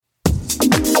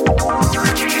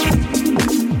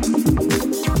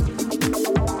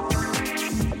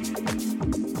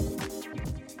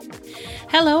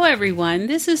Hello, everyone.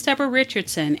 This is Deborah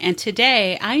Richardson, and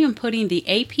today I am putting the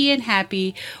AP in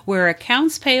Happy, where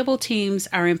accounts payable teams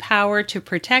are empowered to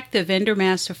protect the vendor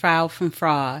master file from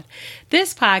fraud.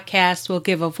 This podcast will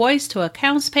give a voice to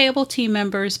accounts payable team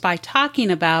members by talking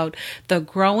about the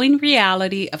growing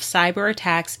reality of cyber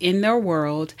attacks in their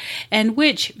world and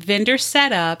which vendor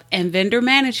setup and vendor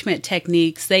management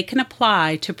techniques they can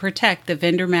apply to protect the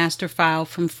vendor master file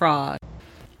from fraud.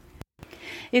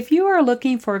 If you are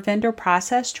looking for vendor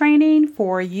process training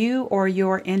for you or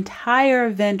your entire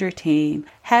vendor team,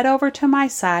 head over to my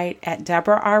site at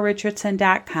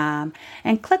deborahrrichardson.com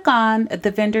and click on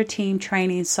the Vendor Team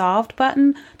Training Solved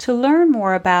button to learn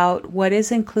more about what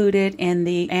is included in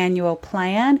the annual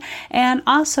plan and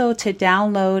also to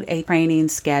download a training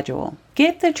schedule.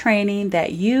 Get the training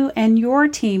that you and your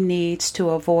team needs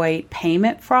to avoid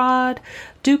payment fraud,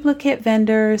 duplicate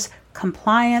vendors,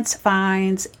 compliance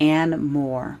fines, and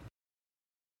more.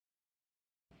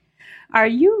 Are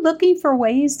you looking for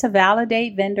ways to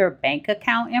validate vendor bank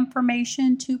account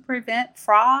information to prevent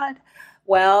fraud?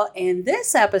 Well, in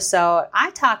this episode,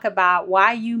 I talk about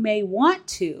why you may want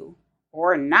to,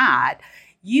 or not,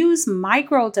 use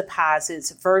micro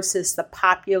deposits versus the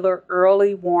popular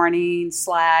early warning /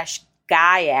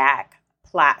 GIAC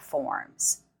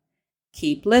platforms.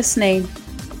 Keep listening.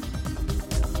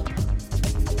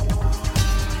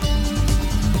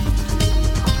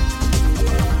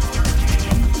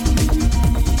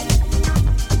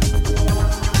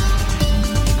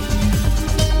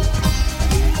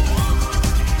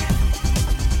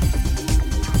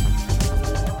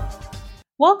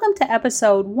 Welcome to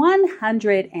episode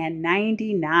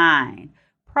 199,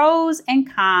 Pros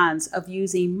and Cons of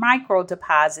Using Micro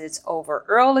Deposits over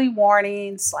Early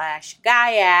Warning /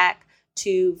 GIAC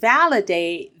to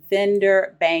Validate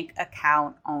Vendor Bank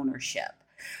Account Ownership.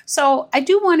 So I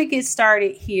do want to get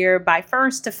started here by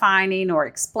first defining or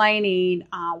explaining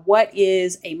what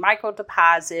is a micro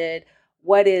deposit,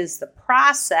 what is the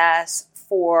process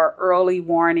for early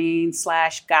warning /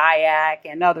 GIAC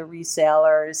and other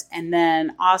resellers, and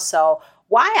then also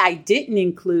why I didn't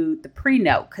include the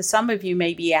pre-note, because some of you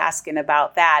may be asking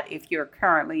about that if you're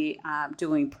currently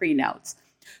doing pre-notes.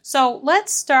 So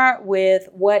let's start with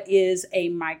what is a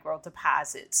micro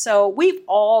deposit. So we've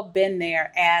all been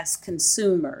there as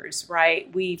consumers, right?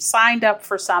 We've signed up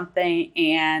for something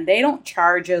and they don't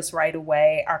charge us right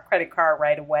away, our credit card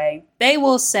right away. They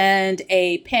will send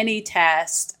a penny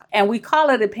test. And we call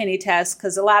it a penny test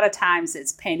because a lot of times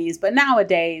it's pennies, but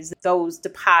nowadays those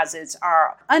deposits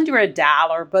are under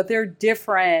 $1, but they're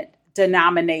different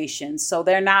denominations. So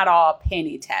they're not all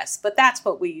penny tests, but that's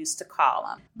what we used to call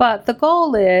them. But the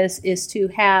goal is to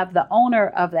have the owner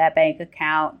of that bank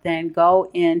account then go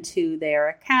into their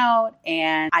account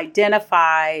and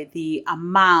identify the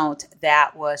amount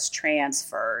that was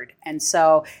transferred. And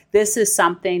so this is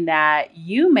something that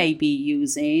you may be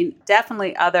using.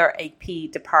 Definitely other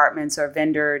AP departments or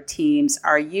vendor teams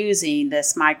are using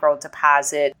this micro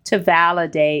deposit to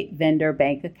validate vendor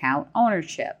bank account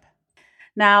ownership.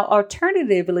 Now,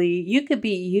 alternatively, you could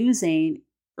be using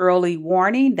Early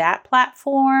Warning, that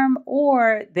platform,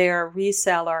 or their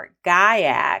reseller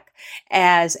GIAC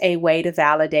as a way to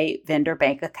validate vendor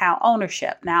bank account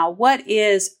ownership. Now, what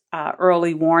is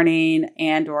Early Warning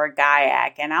and or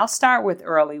GIAC? And I'll start with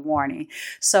Early Warning.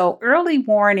 So Early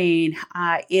Warning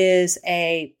is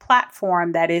a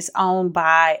platform that is owned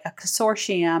by a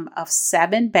consortium of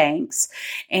 7 banks.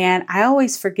 And I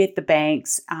always forget the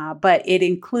banks, but it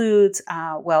includes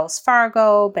Wells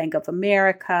Fargo, Bank of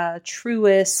America,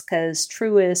 Truist, because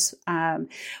Truist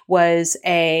was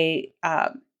a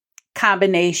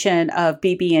combination of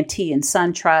BB&T and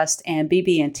SunTrust, and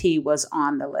BB&T was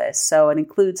on the list. So it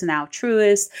includes now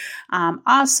Truist,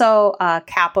 also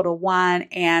Capital One,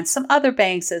 and some other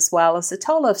banks as well. It's a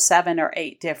total of 7 or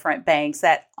 8 different banks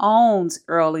that owns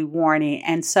Early Warning.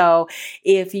 And so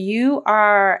if you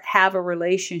have a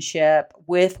relationship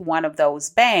with one of those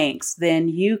banks, then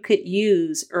you could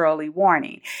use Early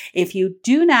Warning. If you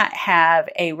do not have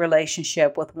a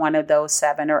relationship with one of those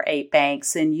 7 or 8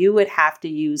 banks, then you would have to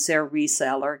use their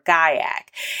reseller GIAC.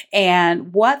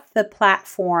 And what the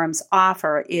platforms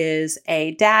offer is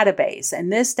a database,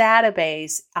 and this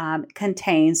database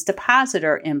contains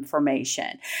depositor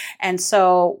information. And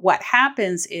so what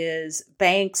happens is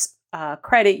banks,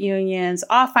 credit unions,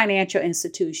 all financial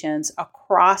institutions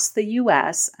across the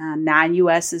U.S.,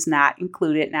 non-U.S. is not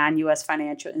included, non-U.S.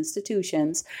 financial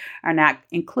institutions are not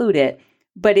included,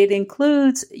 but it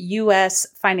includes U.S.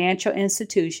 financial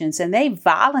institutions, and they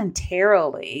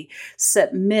voluntarily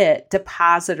submit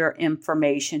depositor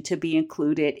information to be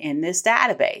included in this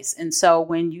database. And so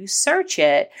when you search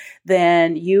it,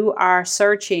 then you are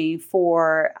searching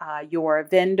for your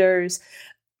vendor's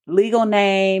legal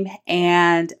name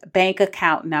and bank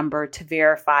account number to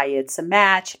verify it's a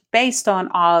match based on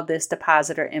all of this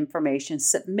depositor information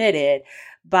submitted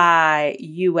by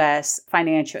U.S.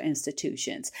 financial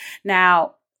institutions.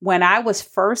 Now, when I was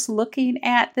first looking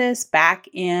at this back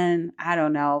in,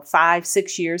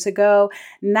 5-6 years ago,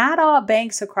 not all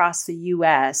banks across the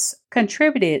U.S.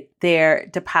 contributed their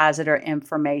depositor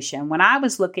information. When I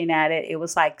was looking at it, it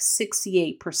was like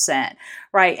 68%,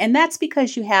 right? And that's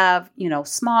because you have,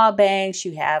 small banks,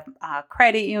 you have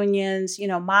credit unions,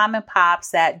 mom and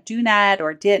pops that do not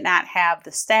or did not have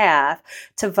the staff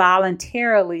to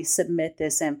voluntarily submit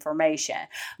this information.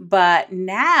 But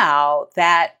now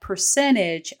that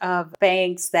percentage of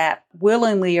banks that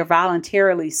willingly or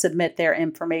voluntarily submit their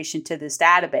information to this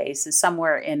database is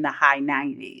somewhere in the high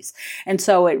 90s. And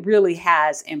so it really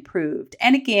has improved.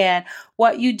 And again,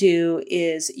 what you do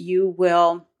is you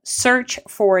will search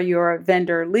for your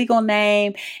vendor legal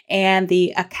name and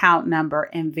the account number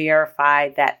and verify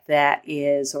that there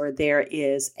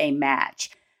is a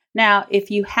match. Now, if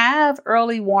you have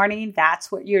early warning,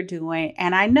 that's what you're doing.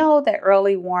 And I know that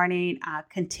early warning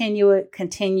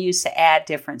continues to add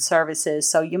different services.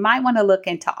 So you might want to look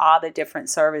into all the different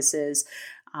services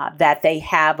that they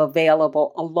have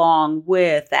available along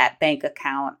with that bank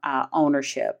account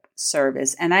ownership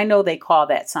service. And I know they call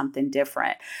that something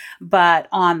different. But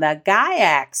on the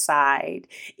GIAC side,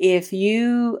 if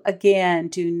you, again,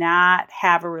 do not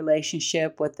have a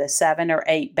relationship with the 7 or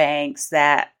 8 banks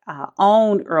that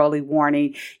own early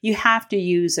warning, you have to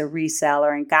use a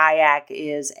reseller, and GIAC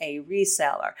is a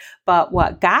reseller. But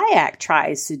what GIAC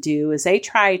tries to do is they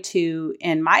try to,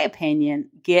 in my opinion,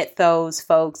 get those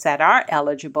folks that are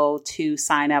eligible to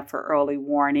sign up for early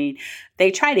warning.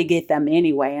 They try to get them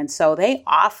anyway. And so they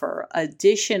offer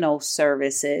additional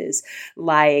services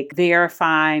like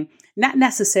verifying, not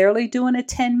necessarily doing a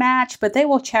 10 match, but they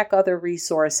will check other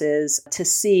resources to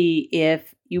see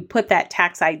if you put that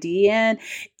tax ID in,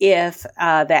 if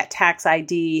that tax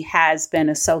ID has been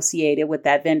associated with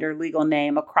that vendor legal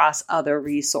name across other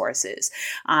resources.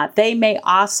 They may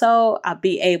also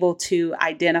be able to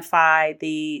identify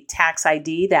the tax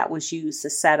ID that was used to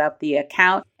set up the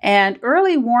account. And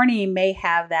early warning may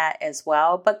have that as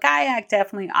well, but GIAC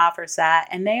definitely offers that.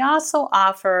 And they also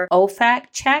offer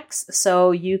OFAC checks,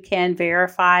 so you can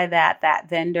verify that that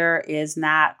vendor is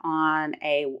not on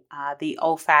the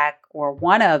OFAC or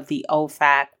one of the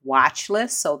OFAC watch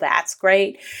lists. So that's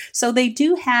great. So they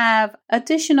do have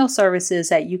additional services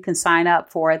that you can sign up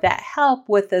for that help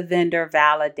with the vendor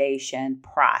validation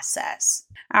process.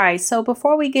 All right, so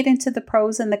before we get into the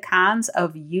pros and the cons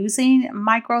of using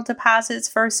micro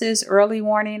deposits versus early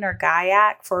warning or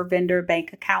GIAC for vendor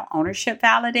bank account ownership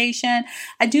validation,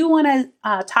 I do want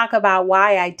to talk about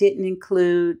why I didn't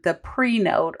include the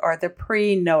pre-note or the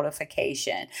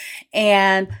pre-notification.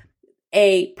 And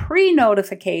a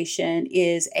pre-notification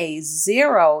is a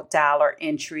 $0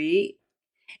 entry,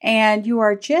 and you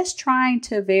are just trying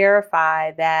to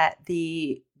verify that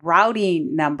the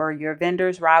routing number, your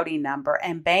vendor's routing number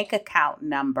and bank account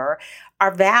number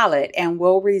are valid and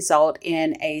will result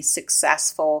in a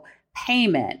successful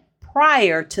payment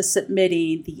prior to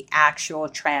submitting the actual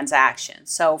transaction.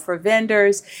 So for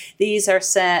vendors, these are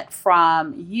sent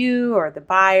from you or the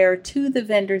buyer to the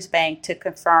vendor's bank to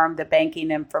confirm the banking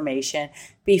information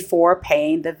before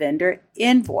paying the vendor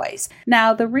invoice.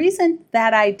 Now, the reason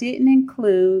that I didn't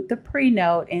include the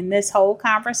pre-note in this whole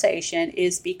conversation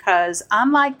is because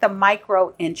unlike the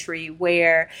micro entry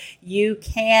where you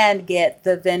can get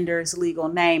the vendor's legal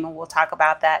name, and we'll talk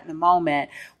about that in a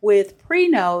moment, with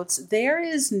pre-notes, there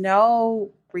is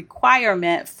no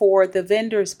requirement for the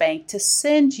vendor's bank to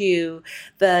send you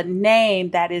the name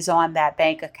that is on that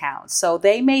bank account. So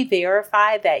they may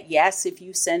verify that, yes, if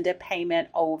you send a payment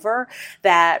over,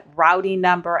 that routing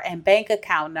number and bank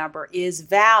account number is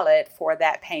valid for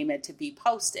that payment to be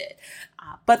posted.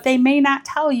 But they may not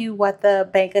tell you what the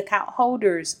bank account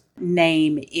holder's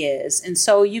name is. And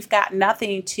so you've got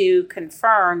nothing to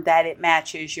confirm that it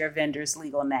matches your vendor's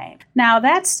legal name. Now,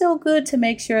 that's still good to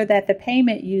make sure that the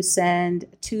payment you send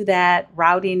to that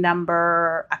routing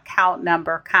number, account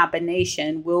number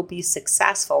combination will be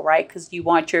successful, right? Because you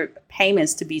want your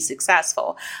payments to be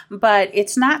successful. But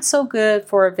it's not so good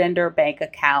for a vendor bank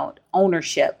account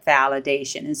ownership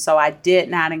validation. And so I did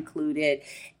not include it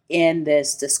in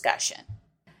this discussion.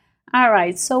 All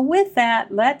right, so with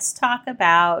that, let's talk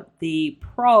about the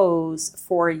pros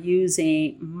for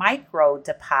using micro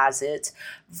deposits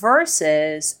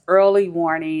versus early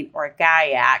warning or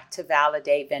GIAC to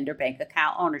validate vendor bank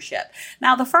account ownership.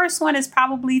 Now, the first one is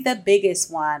probably the biggest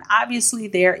one. Obviously,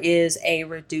 there is a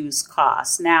reduced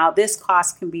cost. Now, this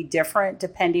cost can be different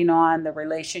depending on the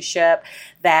relationship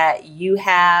that you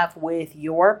have with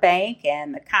your bank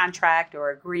and the contract or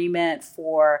agreement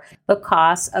for the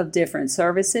cost of different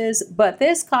services. But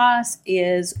this cost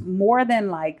is more than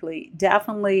likely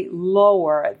definitely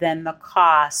lower than the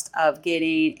cost of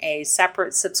getting a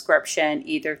separate subscription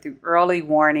either through early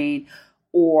warning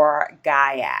or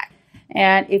GIAC.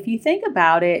 And if you think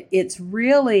about it, it's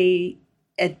really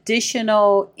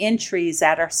additional entries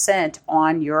that are sent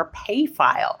on your pay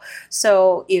file.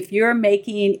 So if you're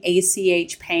making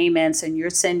ACH payments and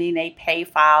you're sending a pay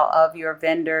file of your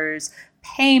vendor's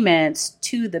payments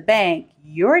to the bank,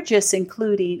 you're just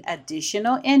including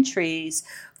additional entries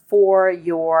for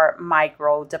your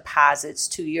micro deposits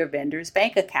to your vendor's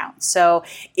bank account. So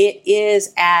it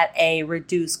is at a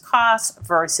reduced cost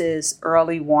versus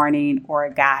early warning or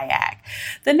a GIAC.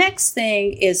 The next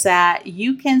thing is that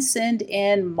you can send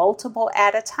in multiple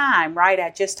at a time, right? I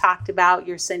just talked about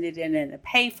you're sending it in a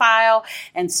pay file.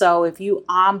 And so if you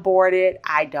onboarded,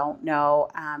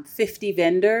 50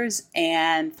 vendors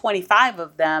and 25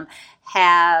 of them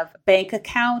have bank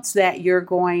accounts that you're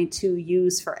going to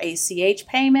use for ACH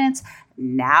payments,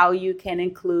 now you can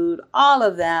include all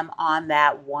of them on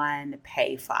that one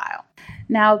pay file.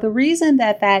 Now, the reason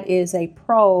that is a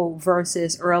pro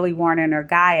versus early warning or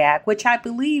GIAC, which I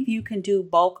believe you can do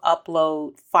bulk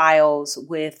upload files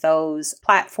with those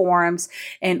platforms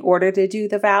in order to do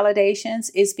the validations,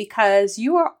 is because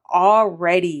you are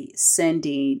already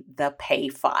sending the pay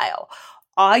file.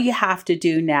 All you have to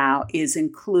do now is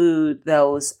include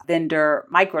those vendor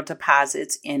micro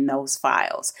deposits in those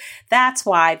files. That's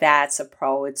why that's a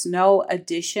pro. It's no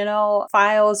additional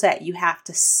files that you have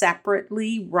to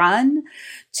separately run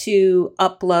to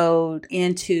upload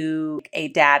into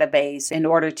a database in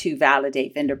order to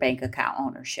validate vendor bank account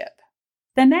ownership.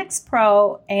 The next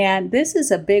pro, and this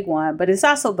is a big one, but it's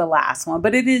also the last one,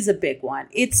 but it is a big one.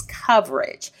 It's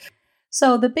coverage.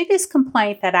 So the biggest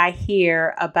complaint that I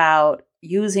hear about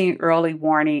using early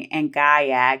warning and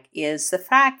GIAC is the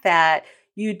fact that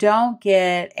you don't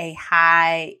get a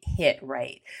high hit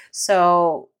rate.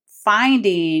 So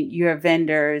finding your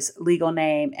vendor's legal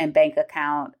name and bank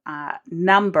account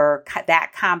number,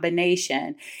 that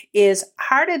combination, is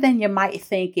harder than you might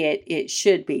think it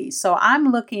should be. So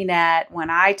I'm looking at,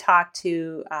 when I talk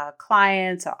to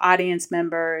clients or audience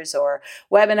members or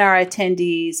webinar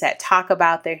attendees that talk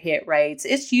about their hit rates,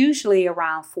 it's usually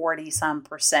around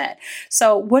 40%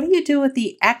 So what do you do with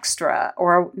the extra,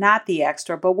 or not the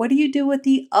extra, but what do you do with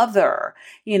the other,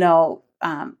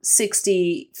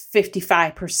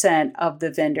 55% of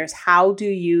the vendors? How do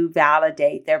you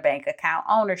validate their bank account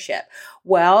ownership?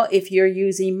 Well, if you're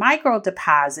using micro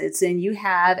deposits, and you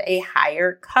have a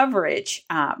higher coverage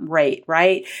rate,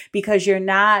 right? Because you're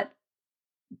not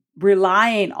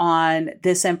relying on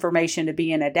this information to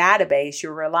be in a database.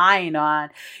 You're relying on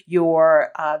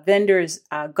your vendors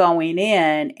going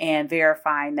in and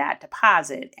verifying that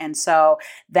deposit. And so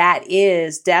that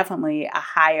is definitely a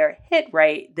higher hit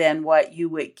rate than what you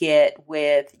would get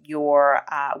with your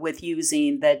with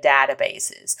using the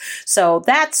databases. So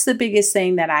that's the biggest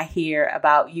thing that I hear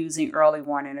about using early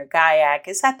warning or GIAC,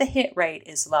 is that the hit rate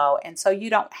is low. And so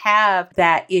you don't have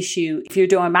that issue if you're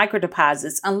doing micro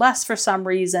deposits, unless for some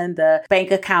reason the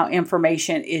bank account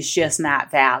information is just not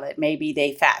valid. Maybe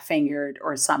they fat fingered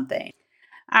or something.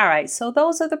 All right, so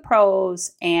those are the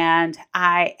pros, and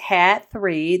I had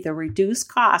 3. The reduced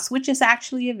cost, which is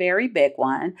actually a very big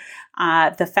one.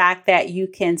 The fact that you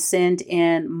can send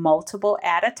in multiple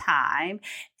at a time,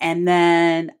 and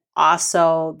then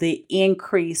also the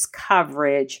increased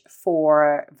coverage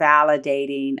for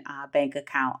validating bank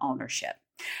account ownership.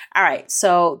 All right,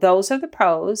 so those are the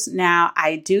pros. Now,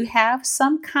 I do have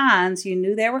some cons. You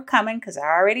knew they were coming because I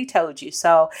already told you.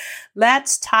 So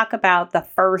let's talk about the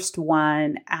first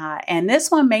one. And this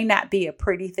one may not be a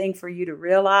pretty thing for you to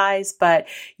realize, but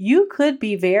you could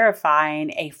be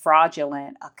verifying a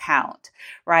fraudulent account,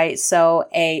 right? So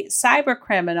a cyber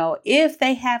criminal, if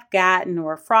they have gotten,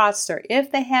 or fraudster,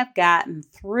 if they have gotten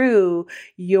through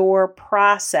your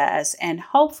process, and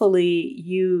hopefully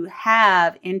you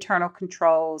have internal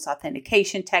controls,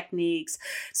 authentication techniques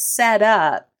set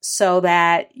up so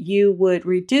that you would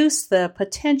reduce the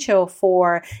potential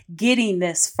for getting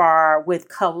this far with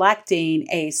collecting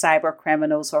a cyber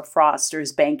criminal's or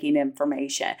fraudster's banking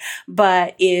information.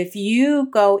 But if you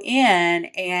go in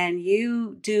and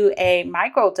you do a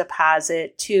micro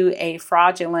deposit to a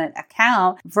fraudulent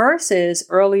account versus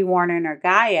Early Warning or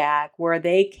GIAC, where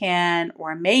they can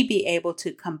or may be able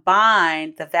to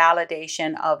combine the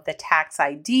validation of the tax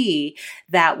ID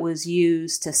that was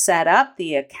used to set up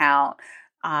the account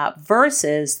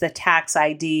versus the tax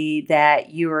ID that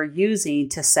you are using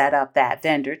to set up that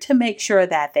vendor to make sure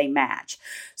that they match.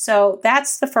 So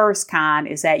that's the first con,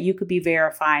 is that you could be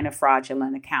verifying a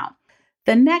fraudulent account.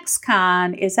 The next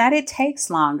con is that it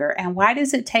takes longer. And why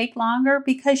does it take longer?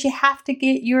 Because you have to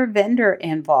get your vendor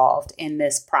involved in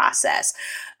this process.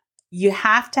 You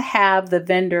have to have the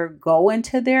vendor go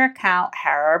into their account,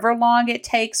 however long it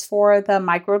takes for the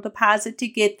micro deposit to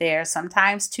get there,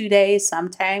 sometimes 2 days,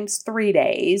 sometimes 3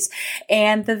 days.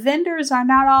 And the vendors are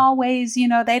not always,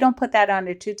 they don't put that on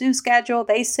their to-do schedule.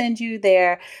 They send you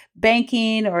their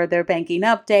banking or their banking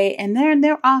update, and then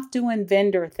they're off doing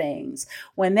vendor things.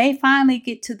 When they finally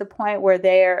get to the point where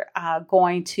they're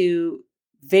going to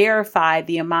verify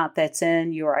the amount that's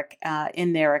in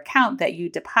their account that you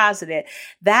deposited,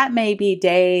 that may be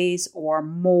days or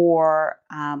more,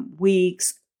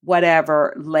 weeks,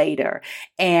 whatever, later.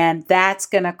 And that's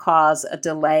going to cause a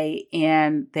delay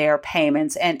in their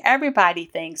payments. And everybody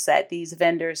thinks that these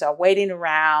vendors are waiting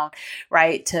around,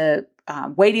 right,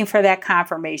 waiting for that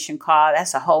confirmation call.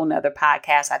 That's a whole nother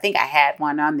podcast. I think I had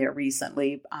one on there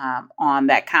recently on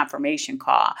that confirmation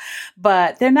call.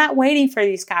 But they're not waiting for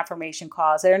these confirmation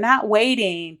calls. They're not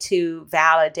waiting to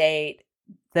validate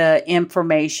the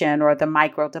information or the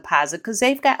micro deposit because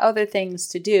they've got other things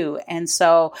to do. And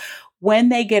so when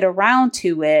they get around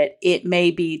to it, it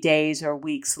may be days or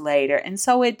weeks later. And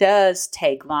so it does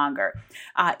take longer.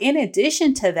 In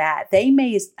addition to that, they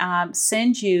may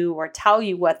send you or tell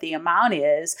you what the amount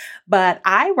is, but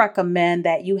I recommend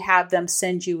that you have them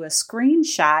send you a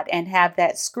screenshot and have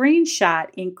that screenshot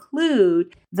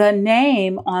include the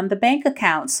name on the bank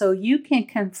account so you can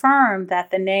confirm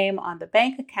that the name on the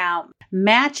bank account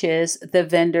matches the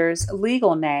vendor's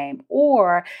legal name,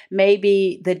 or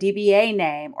maybe the DBA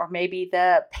name, or maybe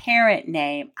the parent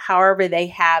name, however they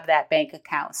have that bank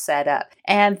account set up.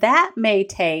 And that may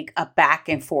take a back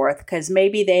and forth because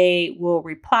maybe they will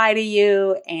reply to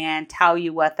you and tell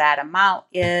you what that amount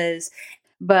is,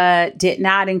 but did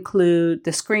not include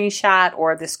the screenshot,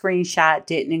 or the screenshot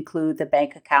didn't include the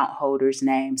bank account holder's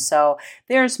name. So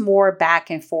there's more back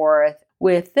and forth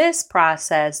with this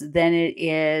process than it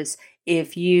is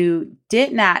if you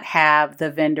did not have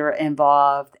the vendor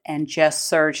involved and just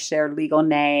searched their legal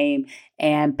name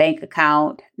and bank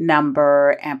account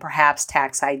number and perhaps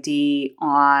tax ID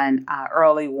on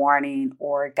Early Warning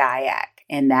or GIAC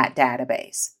in that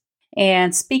database.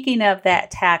 And speaking of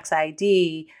that tax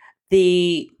ID,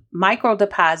 the micro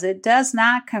deposit does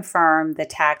not confirm the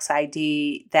tax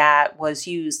ID that was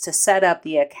used to set up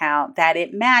the account, that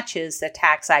it matches the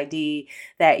tax ID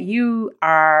that you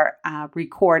are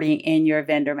recording in your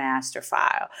vendor master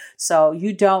file. So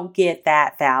you don't get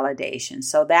that validation.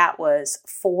 So that was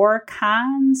 4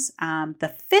 cons.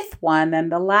 The fifth one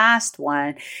and the last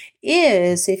one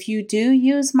is if you do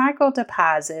use micro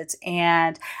deposits,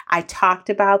 and I talked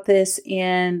about this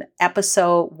in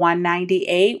episode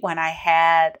 198 when I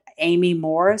had Amy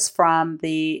Morris from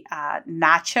the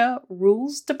NACHA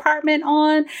rules department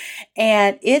on,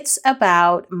 and it's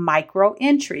about micro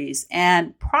entries.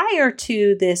 And prior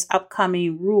to this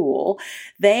upcoming rule,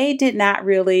 they did not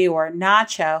really, or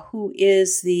NACHA, who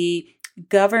is the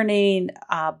governing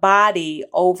body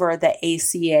over the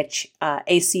ACH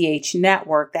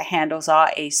network that handles all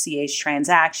ACH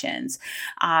transactions.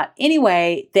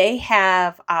 Anyway, they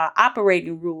have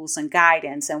operating rules and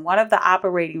guidance. And one of the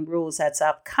operating rules that's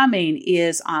upcoming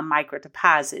is on micro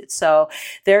deposits. So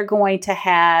they're going to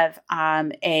have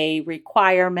a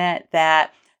requirement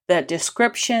that the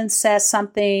description says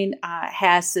something,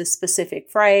 has this specific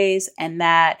phrase, and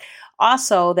that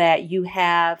also that you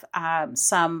have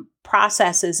some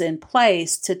processes in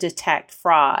place to detect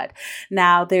fraud.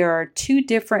 Now, there are 2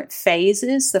 different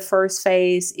phases. The first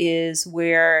phase is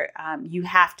where you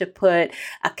have to put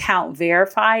account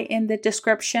verify in the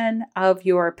description of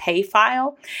your pay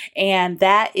file, and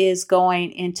that is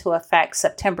going into effect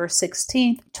September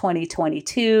 16th,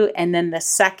 2022. And then the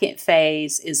second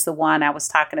phase is the one I was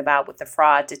talking about with the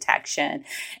fraud detection,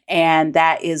 and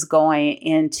that is going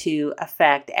into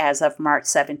effect as of March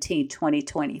 17th,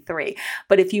 2023.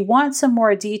 But if you want some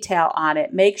more detail on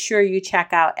it, make sure you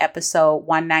check out episode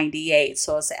 198.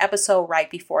 So it's the episode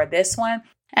right before this one.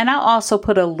 And I'll also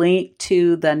put a link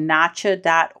to the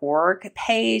NACHA.org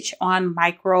page on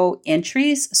micro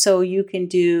entries so you can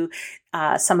do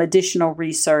some additional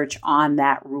research on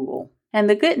that rule. And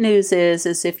the good news is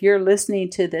if you're listening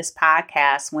to this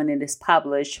podcast when it is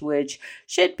published, which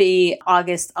should be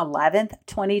August 11th,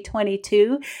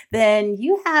 2022, then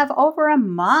you have over a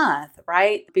month,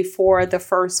 right, before the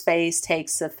first phase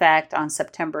takes effect on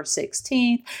September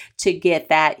 16th to get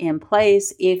that in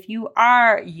place if you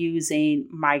are using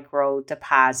micro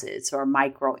deposits or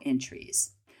micro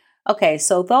entries. Okay,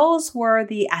 so those were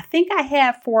I think I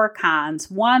had 4 cons.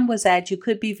 One was that you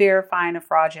could be verifying a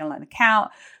fraudulent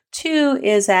account. 2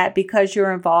 is that because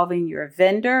you're involving your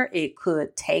vendor, it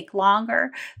could take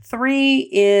longer. 3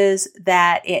 is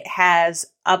that it has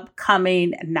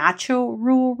upcoming NACHA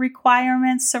rule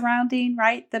requirements surrounding,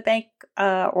 right, the bank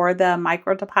or the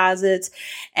micro deposits.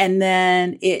 And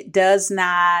then it does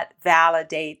not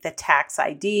validate the tax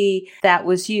ID that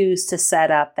was used to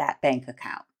set up that bank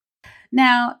account.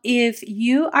 Now, if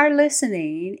you are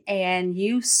listening and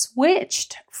you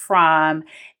switched from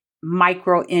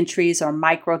micro entries or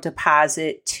micro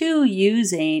deposit to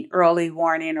using early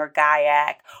warning or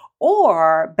GIAC,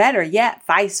 or better yet,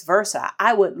 vice versa,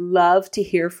 I would love to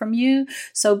hear from you.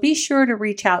 So be sure to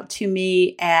reach out to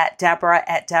me at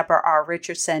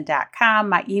Deborah@DeborahRRichardson.com,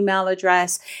 my email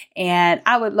address. And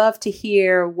I would love to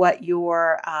hear what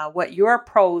your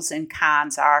pros and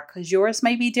cons are, because yours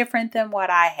may be different than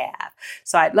what I have.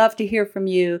 So I'd love to hear from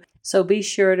you. So be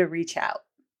sure to reach out.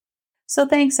 So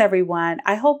thanks, everyone.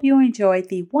 I hope you enjoyed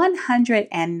the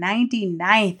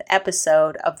 199th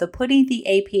episode of the Putting the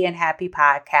AP in Happy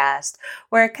podcast,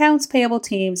 where accounts payable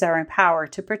teams are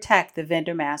empowered to protect the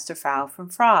vendor master file from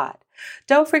fraud.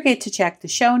 Don't forget to check the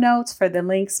show notes for the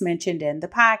links mentioned in the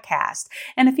podcast.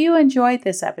 And if you enjoyed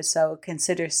this episode,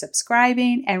 consider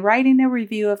subscribing and writing a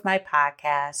review of my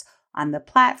podcast on the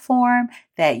platform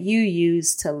that you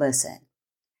use to listen.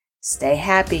 Stay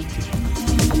happy.